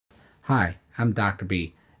Hi, I'm Dr.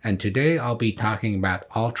 B, and today I'll be talking about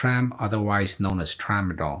Ultram, otherwise known as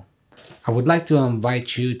Tramadol. I would like to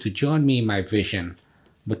invite you to join me in my vision,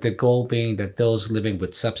 with the goal being that those living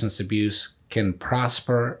with substance abuse can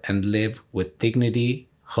prosper and live with dignity,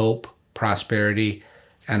 hope, prosperity,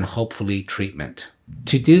 and hopefully treatment.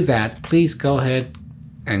 To do that, please go ahead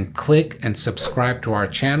and click and subscribe to our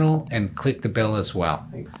channel and click the bell as well.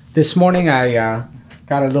 This morning I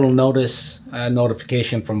got a little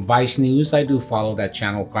notification from Vice News. I do follow that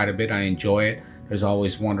channel quite a bit. I enjoy it. There's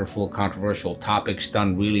always wonderful, controversial topics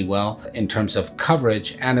done really well in terms of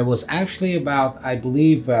coverage. And it was actually about, I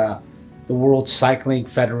believe, the World Cycling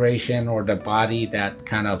Federation, or the body that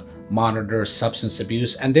kind of monitors substance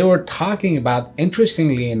abuse. And they were talking about,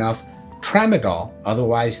 interestingly enough, Tramadol,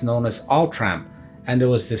 otherwise known as Ultram. And there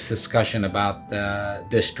was this discussion about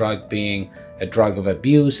this drug being a drug of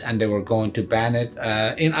abuse, and they were going to ban it.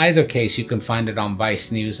 In either case, you can find it on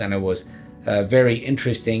Vice News, and it was very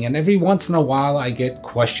interesting. And every once in a while, I get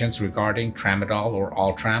questions regarding Tramadol or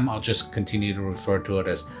Ultram. I'll just continue to refer to it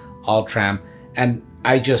as Ultram. And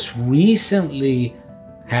I just recently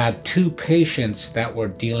had 2 patients that were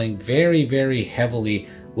dealing very, very heavily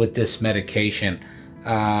with this medication.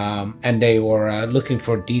 And they were looking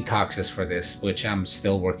for detoxes for this, which I'm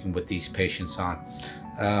still working with these patients on.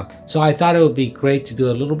 So I thought it would be great to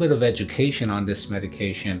do a little bit of education on this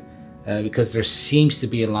medication because there seems to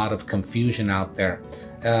be a lot of confusion out there.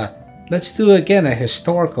 Let's do again a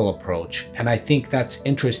historical approach, and I think that's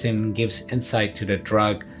interesting and gives insight to the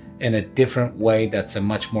drug in a different way. That's a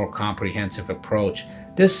much more comprehensive approach.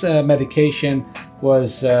 This medication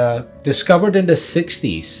was discovered in the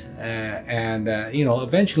 60s and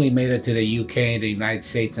eventually made it to the UK and the United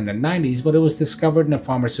States in the 90s, but it was discovered in a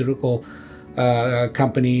pharmaceutical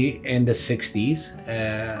company in the 60s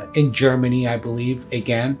in Germany, I believe,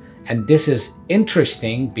 again. And this is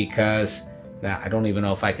interesting because I don't even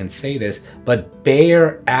know if I can say this, but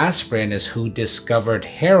Bayer Aspirin is who discovered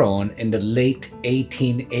heroin in the late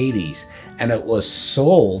 1880s, and it was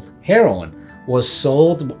sold, heroin was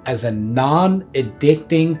sold as a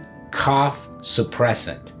non-addicting cough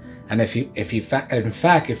suppressant. And in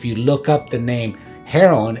fact, if you look up the name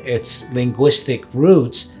heroin, its linguistic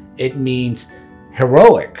roots, it means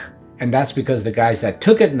heroic. And that's because the guys that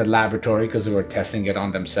took it in the laboratory, because they were testing it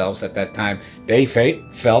on themselves at that time, they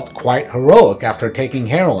felt quite heroic after taking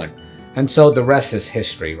heroin. And so the rest is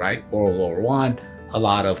history, right? World War I, a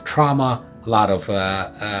lot of trauma, a lot of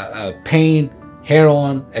pain,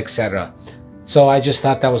 heroin, etc. So I just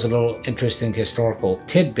thought that was a little interesting historical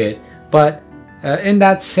tidbit. But in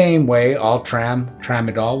that same way,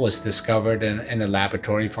 Tramadol was discovered in a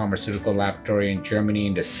laboratory, pharmaceutical laboratory in Germany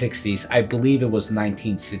in the 60s. I believe it was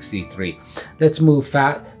 1963. Let's move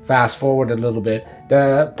fast forward a little bit.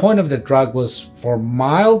 The point of the drug was for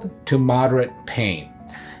mild to moderate pain.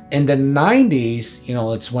 In the 90s,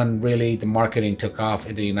 it's when really the marketing took off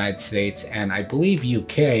in the United States and I believe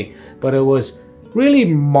UK, but it was really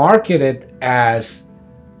marketed as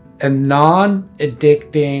a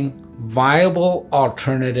non-addicting, viable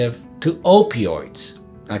alternative to opioids.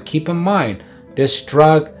 Now keep in mind, this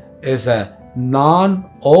drug is a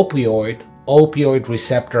non-opioid opioid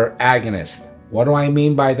receptor agonist. What do I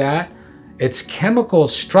mean by that? Its chemical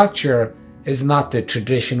structure is not the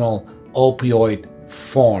traditional opioid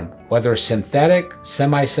form, whether synthetic,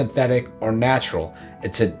 semi-synthetic, or natural.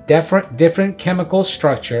 It's a different chemical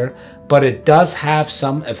structure, but it does have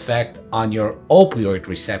some effect on your opioid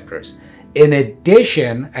receptors. In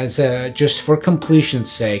addition, just for completion's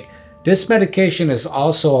sake, this medication is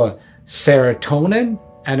also a serotonin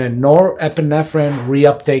and a norepinephrine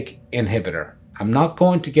reuptake inhibitor. I'm not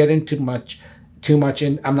going to get into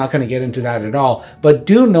I'm not going to get into that at all, but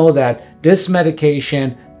do know that this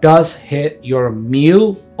medication does hit your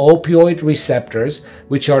mu opioid receptors,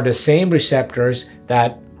 which are the same receptors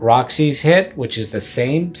that Roxy's hit, which is the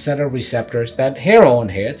same set of receptors that heroin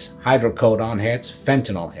hits, hydrocodone hits,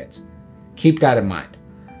 fentanyl hits. Keep that in mind.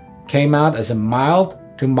 Came out as a mild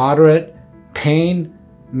to moderate pain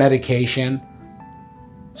medication,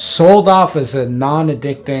 sold off as a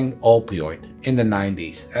non-addicting opioid in the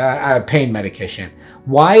 90s, pain medication.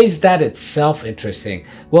 Why is that itself interesting?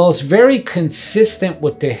 Well, it's very consistent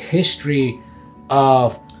with the history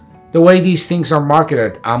of the way these things are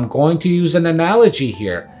marketed. I'm going to use an analogy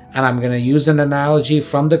here, and I'm going to use an analogy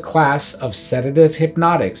from the class of sedative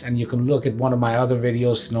hypnotics. And you can look at one of my other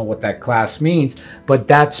videos to know what that class means. But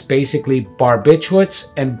that's basically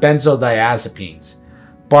barbiturates and benzodiazepines.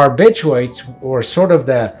 Barbiturates were sort of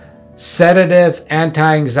the sedative,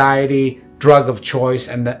 anti-anxiety drug of choice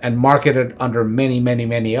and marketed under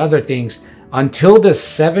many other things until the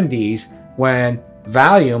 70s when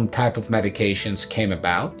Valium type of medications came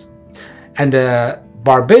about. And the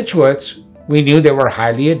barbiturates, we knew they were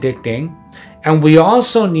highly addicting. And we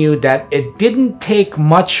also knew that it didn't take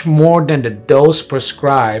much more than the dose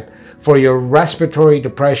prescribed for your respiratory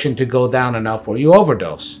depression to go down enough where you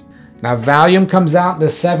overdose. Now, Valium comes out in the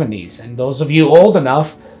 70s, and those of you old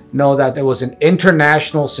enough know that it was an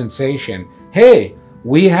international sensation. Hey,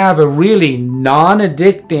 we have a really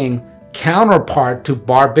non-addicting counterpart to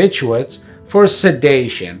barbiturates for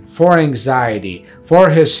sedation, for anxiety, for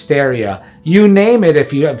hysteria. You name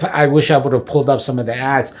it. I wish I would have pulled up some of the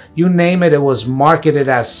ads. You name it, it was marketed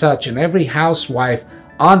as such, and every housewife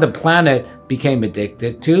on the planet became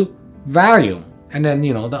addicted to Valium. And then,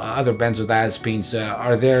 you know, the other benzodiazepines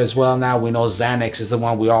are there as well. Now we know Xanax is the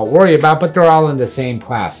one we all worry about, but they're all in the same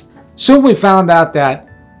class. Soon we found out that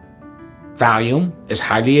Valium is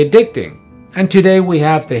highly addicting. And today we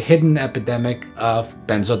have the hidden epidemic of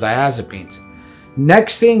benzodiazepines.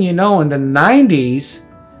 Next thing you know, in the 90s,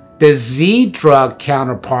 the Z drug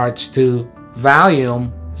counterparts to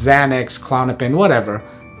Valium, Xanax, Klonopin, whatever,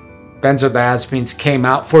 benzodiazepines came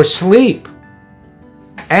out for sleep.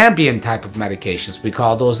 Ambient type of medications, we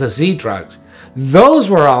call those the Z drugs. Those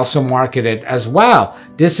were also marketed as, wow,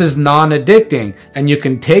 this is non-addicting and you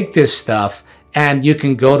can take this stuff and you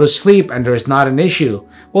can go to sleep and there's not an issue.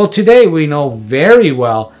 Well, today we know very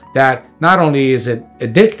well that not only is it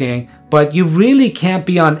addicting, but you really can't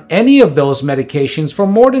be on any of those medications for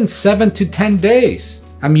more than 7 to 10 days.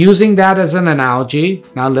 I'm using that as an analogy.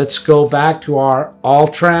 Now let's go back to our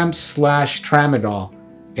Ultram / Tramadol.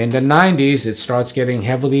 In the 90s, it starts getting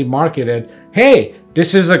heavily marketed. Hey,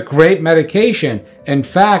 this is a great medication. In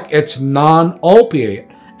fact, it's non-opiate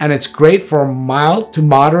and it's great for mild to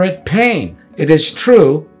moderate pain. It is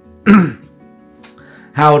true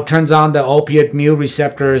how it turns on the opiate mu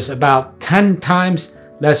receptor is about 10 times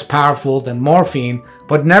less powerful than morphine,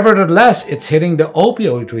 but nevertheless, it's hitting the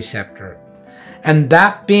opioid receptor. And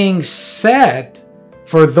that being said,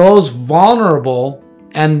 for those vulnerable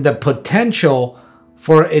and the potential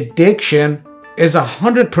for addiction is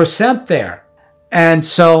 100% there. And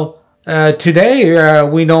so today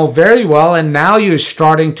we know very well, and now you're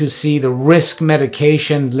starting to see the risk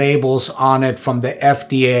medication labels on it from the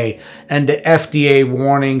FDA and the FDA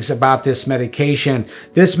warnings about this medication.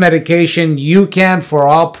 This medication, you can, for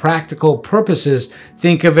all practical purposes,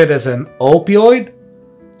 think of it as an opioid.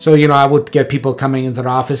 So, you know, I would get people coming into the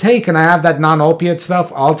office, hey, can I have that non-opiate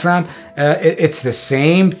stuff, Ultram? It's the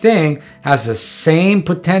same thing, has the same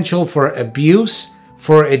potential for abuse,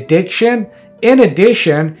 for addiction. In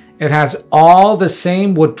addition, it has all the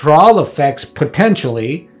same withdrawal effects,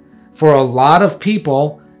 potentially, for a lot of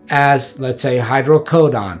people as, let's say,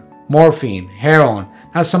 hydrocodone, morphine, heroin.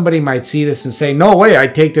 Now, somebody might see this and say, no way, I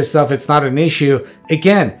take this stuff, it's not an issue.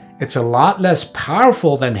 Again, it's a lot less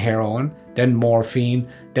powerful than heroin, than morphine,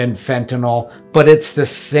 than fentanyl, but it's the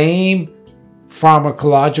same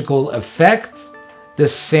pharmacological effect, the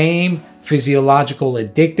same physiological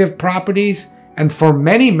addictive properties, and for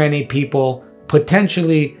many, many people,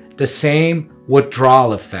 potentially the same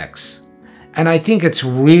withdrawal effects. And I think it's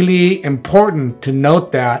really important to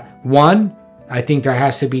note that, one, I think there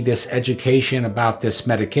has to be this education about this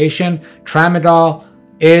medication. Tramadol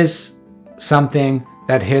is something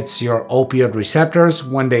that hits your opioid receptors.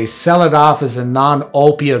 When they sell it off as a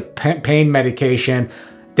non-opioid pain medication,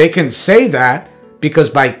 they can say that because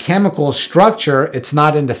by chemical structure, it's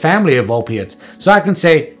not in the family of opiates. So I can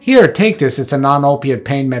say, here, take this, it's a non-opiate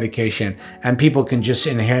pain medication, and people can just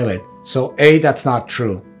inhale it. So A, that's not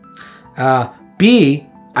true. B,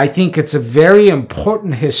 I think it's a very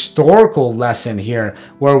important historical lesson here,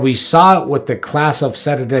 where we saw it with the class of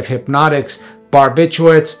sedative hypnotics,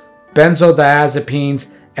 barbiturates,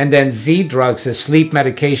 benzodiazepines, and then Z drugs, the sleep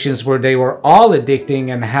medications, where they were all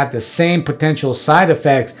addicting and had the same potential side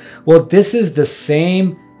effects. Well, this is the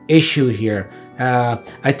same issue here.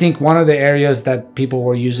 I think one of the areas that people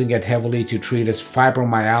were using it heavily to treat is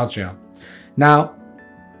fibromyalgia. Now,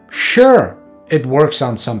 sure, it works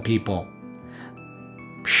on some people.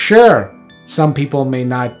 Sure, some people may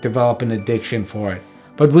not develop an addiction for it,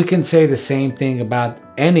 but we can say the same thing about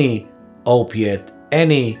any opiate,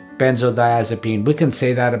 any benzodiazepine. We can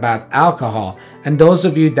say that about alcohol. And those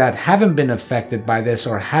of you that haven't been affected by this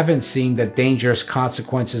or haven't seen the dangerous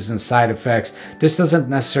consequences and side effects, this doesn't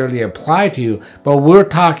necessarily apply to you, but we're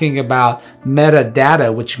talking about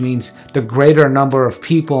metadata, which means the greater number of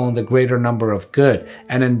people and the greater number of good.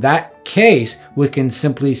 And in that case, we can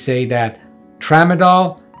simply say that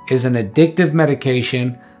Tramadol is an addictive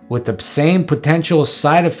medication with the same potential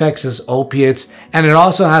side effects as opiates, and it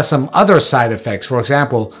also has some other side effects. For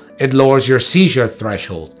example, it lowers your seizure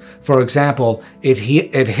threshold. For example, it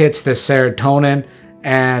hits the serotonin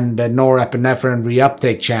and the norepinephrine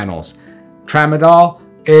reuptake channels. Tramadol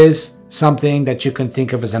is something that you can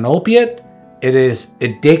think of as an opiate. It is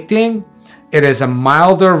addicting. It is a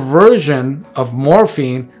milder version of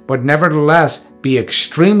morphine, but nevertheless, be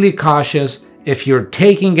extremely cautious. If you're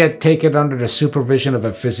taking it, take it under the supervision of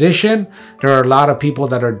a physician. There are a lot of people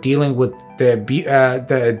that are dealing with the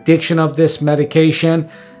addiction of this medication,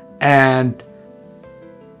 and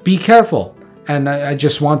be careful. And I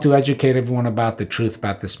just want to educate everyone about the truth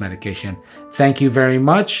about this medication. Thank you very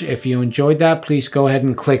much. If you enjoyed that, please go ahead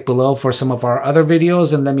and click below for some of our other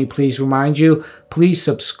videos. And let me please remind you, please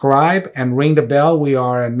subscribe and ring the bell. We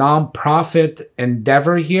are a non-profit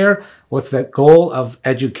endeavor here with the goal of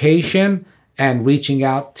education and reaching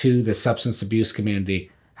out to the substance abuse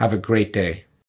community. Have a great day.